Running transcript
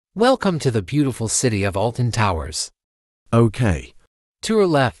Welcome to the beautiful city of Alton Towers. Okay. To your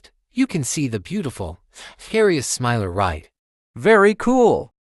left, you can see the beautiful Harriet Smiler ride. Very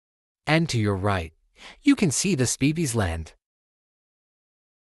cool. And to your right, you can see the Speeby's Land.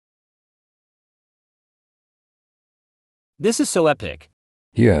 This is so epic.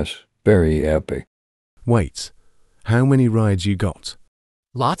 Yes, very epic. Wait. How many rides you got?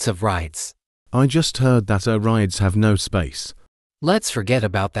 Lots of rides. I just heard that our rides have no space. Let's forget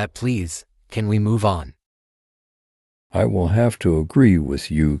about that, please. Can we move on? I will have to agree with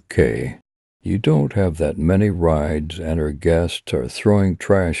you, Kay. You don't have that many rides and our guests are throwing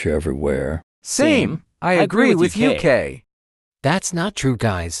trash everywhere. Same. I agree with you, Kay. That's not true,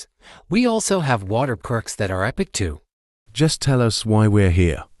 guys. We also have water parks that are epic too. Just tell us why we're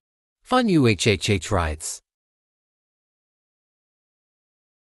here. Fun UHHH rides.